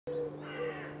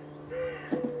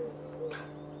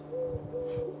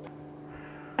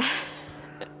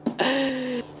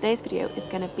today's video is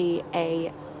going to be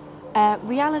a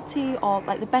reality of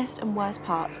like the best and worst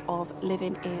parts of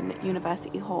living in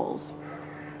university halls.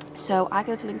 So I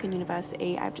go to Lincoln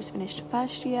University. I've just finished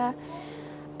first year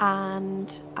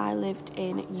and I lived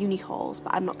in uni halls,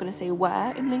 but I'm not going to say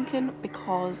where in Lincoln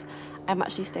because I'm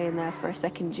actually staying there for a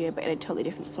second year but in a totally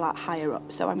different flat higher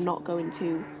up, so I'm not going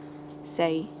to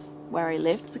say where I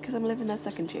lived because I'm living there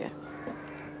second year.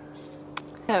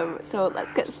 So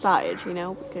let's get started, you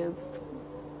know, because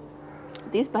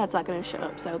these birds aren't going to shut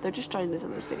up, so they're just joining us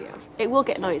in this video. It will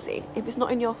get noisy. If it's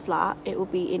not in your flat, it will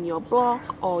be in your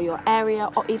block or your area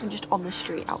or even just on the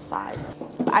street outside.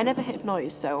 But I never heard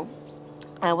noise, so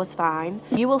I was fine.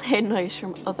 You will hear noise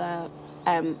from other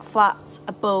flats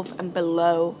above and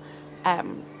below.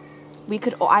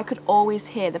 I could always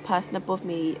hear the person above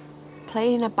me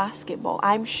playing a basketball.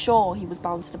 I'm sure he was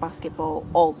bouncing a basketball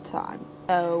all the time.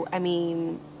 So, I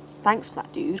mean, thanks for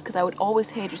that, dude, because I would always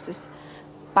hear just this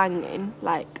banging,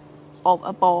 like, of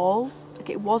a ball. Like,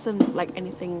 it wasn't, like,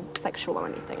 anything sexual or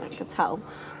anything, I could tell.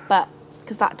 But,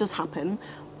 because that does happen.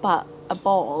 But a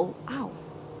ball, ow.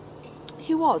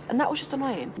 He was, and that was just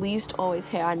annoying. We used to always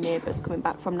hear our neighbours coming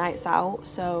back from nights out,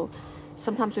 so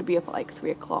sometimes we'd be up at, like,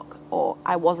 3 o'clock, or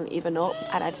I wasn't even up,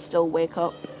 and I'd still wake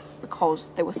up because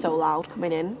they were so loud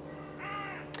coming in.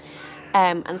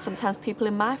 And sometimes people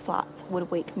in my flat would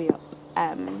wake me up.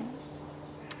 I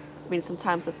mean,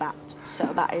 sometimes of that.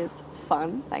 So that is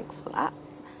fun. Thanks for that.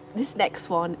 This next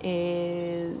one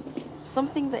is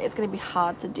something that is going to be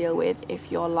hard to deal with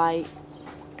if you're like,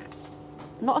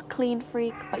 not a clean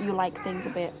freak, but you like things a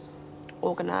bit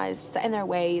organised, set in their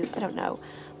ways, I don't know.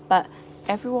 But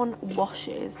everyone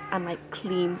washes and like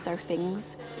cleans their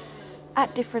things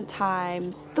at different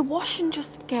times. The washing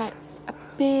just gets a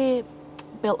bit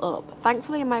built up.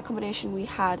 Thankfully in my accommodation we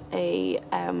had a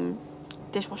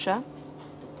dishwasher,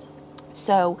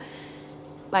 so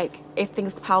like if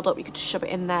things piled up you could just shove it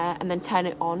in there and then turn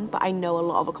it on. But I know a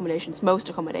lot of accommodations, most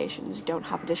accommodations, don't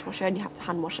have a dishwasher and you have to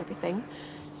hand wash everything,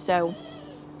 so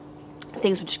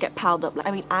things would just get piled up.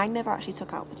 I mean, I never actually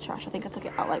took out the trash. I think I took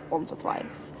it out like once or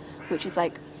twice, which is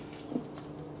like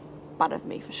bad of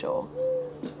me for sure.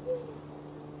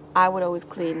 I would always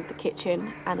clean the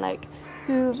kitchen and like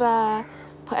hoover,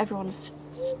 put everyone's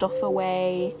stuff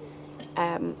away,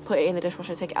 put it in the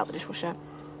dishwasher, take it out the dishwasher.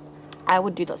 I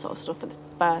would do that sort of stuff for the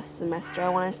first semester, I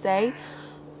want to say.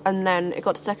 And then it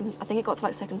got to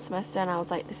like second semester and I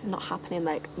was like, this is not happening.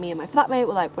 Like, me and my flatmate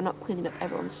were like, we're not cleaning up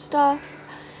everyone's stuff,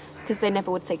 because they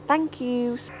never would say thank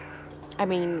you. I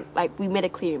mean, like, we made a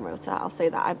cleaning rota, I'll say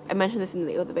that. I mentioned this in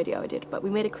the other video I did, but we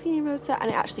made a cleaning rota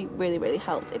and it actually really, really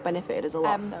helped. It benefited us a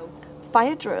lot. So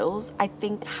fire drills, I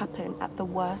think, happen at the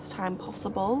worst time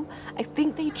possible. I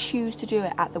think they choose to do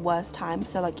it at the worst time,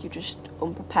 so like you're just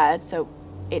unprepared, so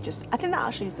I think that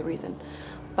actually is the reason.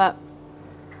 But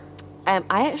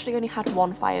I actually only had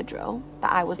one fire drill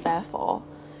that I was there for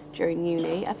during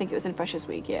uni. I think it was in Freshers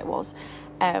Week, yeah, it was.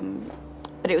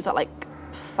 But it was at like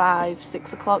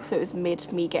 5-6 o'clock, so it was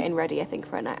me getting ready, I think,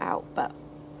 for a night out. But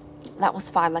that was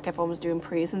fine, like everyone was doing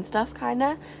prees and stuff,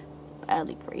 kinda.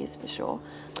 Early prees for sure.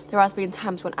 There has been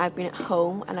times when I've been at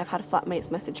home and I've had flatmates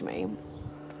message me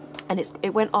and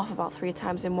it went off about 3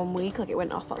 times in 1 week. Like, it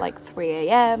went off at like 3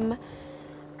 AM,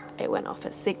 it went off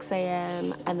at 6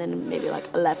 AM, and then maybe like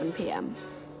 11 PM,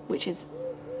 which is,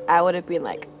 I would have been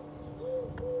like,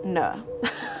 no.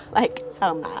 Like,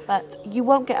 hell nah. But you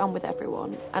won't get on with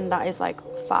everyone, and that is like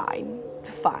fine.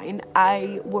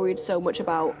 I worried so much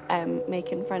about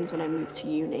making friends when I moved to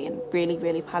uni and really,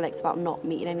 really panicked about not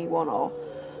meeting anyone or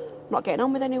not getting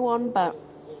on with anyone. But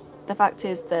the fact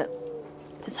is that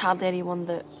there's hardly anyone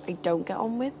that I don't get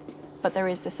on with, but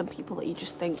there's some people that you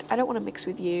just think, I don't want to mix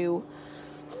with you,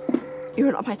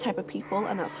 you're not my type of people,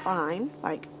 and that's fine.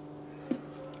 Like,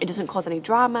 it doesn't cause any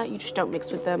drama, you just don't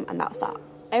mix with them, and that's that.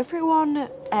 Everyone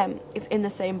is in the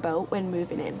same boat when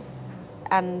moving in,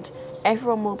 and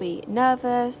everyone will be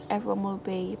nervous, everyone will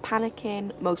be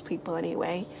panicking, most people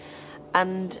anyway,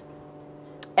 and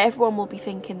everyone will be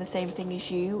thinking the same thing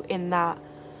as you, in that,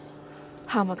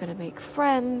 how am I going to make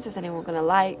friends, is anyone going to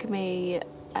like me,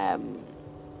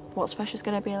 what's Freshers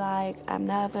going to be like, I'm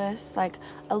nervous. Like,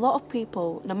 a lot of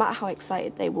people, no matter how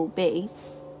excited they will be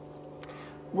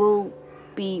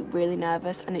be really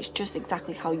nervous, and it's just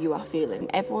exactly how you are feeling.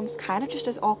 Everyone's kind of just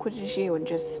as awkward as you, and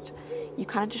you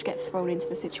kind of just get thrown into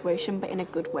the situation, but in a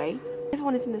good way.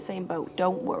 Everyone is in the same boat.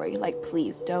 Don't worry, like,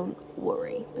 please don't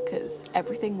worry, because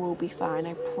everything will be fine,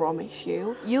 I promise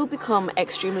you. You'll become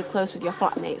extremely close with your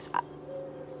flatmates.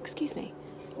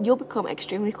 You'll become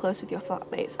extremely close with your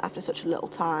flatmates after such a little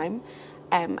time,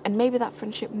 and maybe that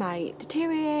friendship might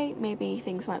deteriorate, maybe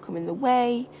things might come in the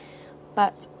way,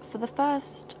 But for the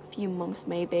first few months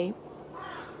maybe,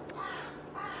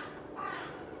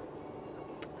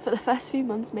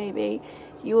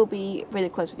 you will be really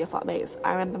close with your flatmates.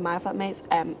 I remember my flatmates,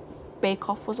 Bake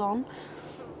Off was on,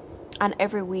 and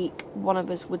every week one of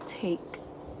us would take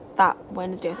that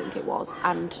Wednesday, I think it was,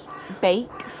 and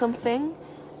bake something,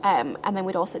 and then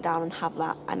we'd all sit down and have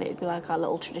that, and it'd be like our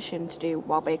little tradition to do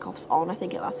while Bake Off's on. I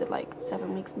think it lasted like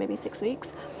 7 weeks, maybe 6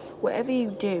 weeks. Whatever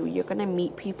you do, you're going to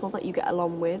meet people that you get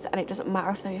along with, and it doesn't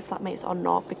matter if they're your flatmates or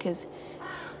not, because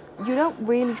you don't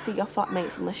really see your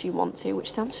flatmates unless you want to,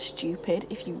 which sounds stupid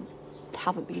if you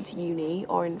haven't been to uni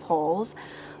or in halls,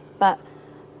 but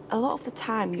a lot of the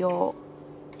time you're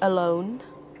alone,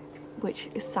 which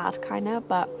is sad kinda.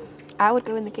 But I would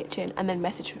go in the kitchen and then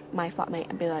message my flatmate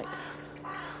and be like,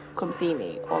 come see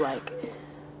me, or like,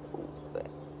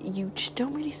 you just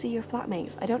don't really see your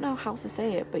flatmates. I don't know how to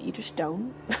say it, but you just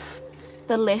don't.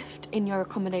 The lift in your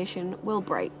accommodation will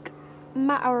break,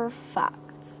 matter of fact.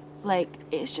 Like,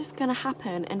 it's just gonna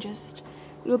happen, and just,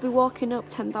 you'll be walking up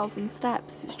 10,000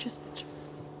 steps. It's just,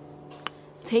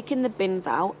 taking the bins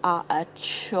out are a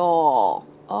chore.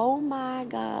 Oh my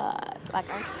god. Like,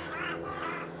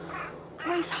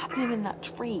 what is happening in that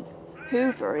tree?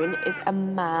 Hoovering is a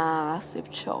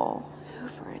massive chore.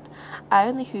 Hoovering. I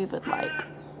only hoovered like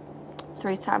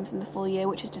 3 times in the full year,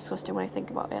 which is disgusting when I think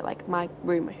about it. Like, my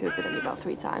room I hoovered only about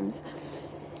 3 times.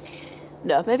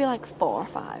 No, maybe like 4 or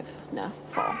 5. No,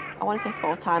 4. I want to say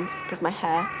 4 times because my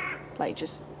hair, like,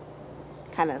 just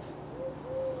kind of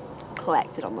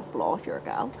collected on the floor if you're a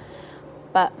girl.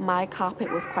 But my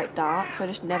carpet was quite dark, so I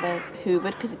just never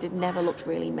hoovered because it never looked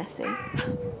really messy.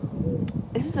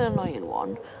 This is an annoying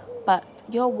one, but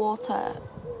your water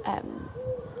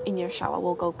in your shower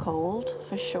will go cold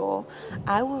for sure.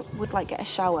 I would like get a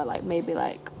shower, like maybe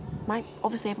like,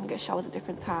 obviously everyone gets showers at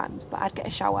different times, but I'd get a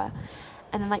shower,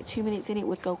 and then like 2 minutes in it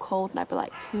would go cold, and I'd be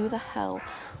like, who the hell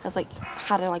has like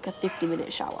had like a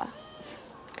 50-minute shower?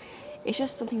 It's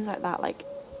just some things like that, like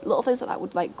little things like that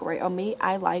would like grate on me.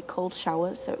 I like cold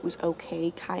showers, so it was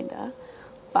okay kinda,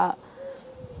 but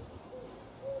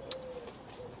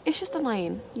it's just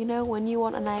annoying, you know, when you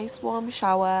want a nice warm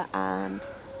shower and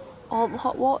all the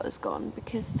hot water's gone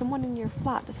because someone in your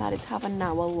flat decided to have an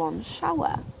hour-long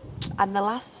shower. And the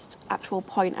last actual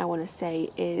point I want to say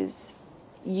is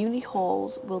uni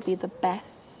halls will be the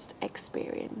best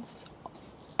experience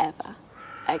ever.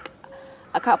 Like,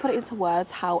 I can't put it into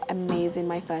words how amazing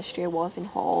my first year was in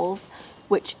halls,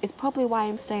 which is probably why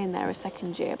I'm staying there a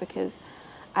second year, because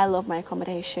I love my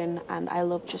accommodation and I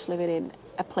love just living in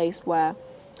a place where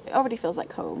it already feels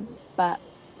like home. But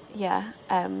yeah,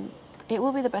 it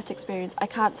will be the best experience. I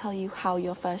can't tell you how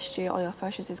your first year or your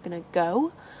first year is going to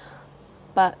go,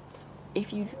 but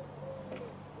if you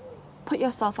put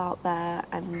yourself out there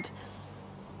and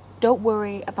don't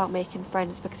worry about making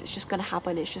friends, because it's just going to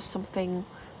happen. It's just something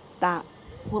that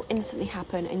will instantly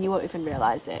happen and you won't even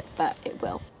realise it, but it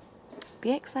will.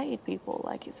 Be excited, people.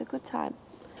 Like, it's a good time.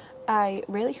 I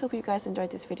really hope you guys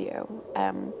enjoyed this video.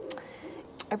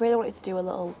 I really wanted to do a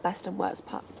little best and worst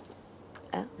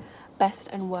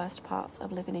parts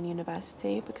of living in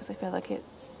university, because I feel like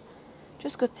it's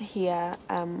just good to hear,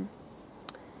 and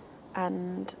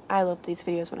I loved these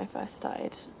videos when I first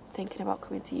started thinking about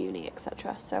coming to uni,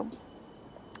 etc. So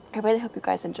I really hope you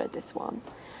guys enjoyed this one.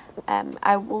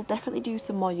 I will definitely do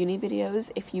some more uni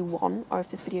videos if you want, or if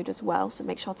this video does well, so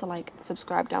make sure to like and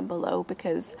subscribe down below,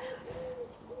 because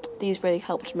these really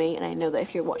helped me, and I know that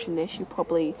if you're watching this you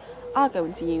probably are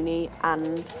going to uni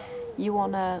and you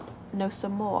want to know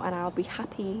some more, and I'll be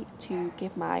happy to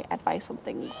give my advice on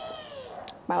things,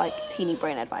 my like teeny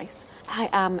brain advice. I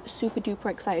am super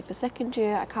duper excited for second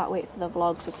year. I can't wait for the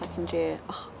vlogs of second year.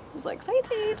 Oh, I'm so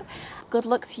excited. Good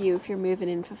luck to you if you're moving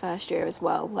in for first year as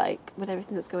well. Like, with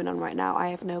everything that's going on right now, I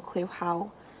have no clue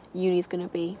how uni's gonna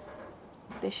be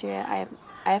this year.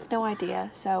 I have no idea,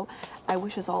 so I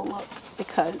wish us all luck,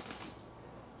 because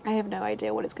I have no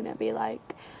idea what it's gonna be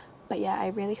like. But yeah, I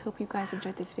really hope you guys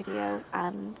enjoyed this video,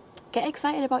 and get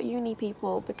excited about uni,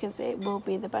 people, because it will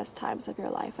be the best times of your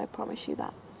life, I promise you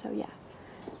that. So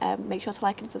yeah, make sure to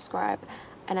like and subscribe,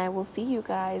 and I will see you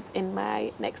guys in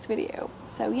my next video.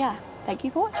 So yeah, thank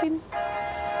you for watching.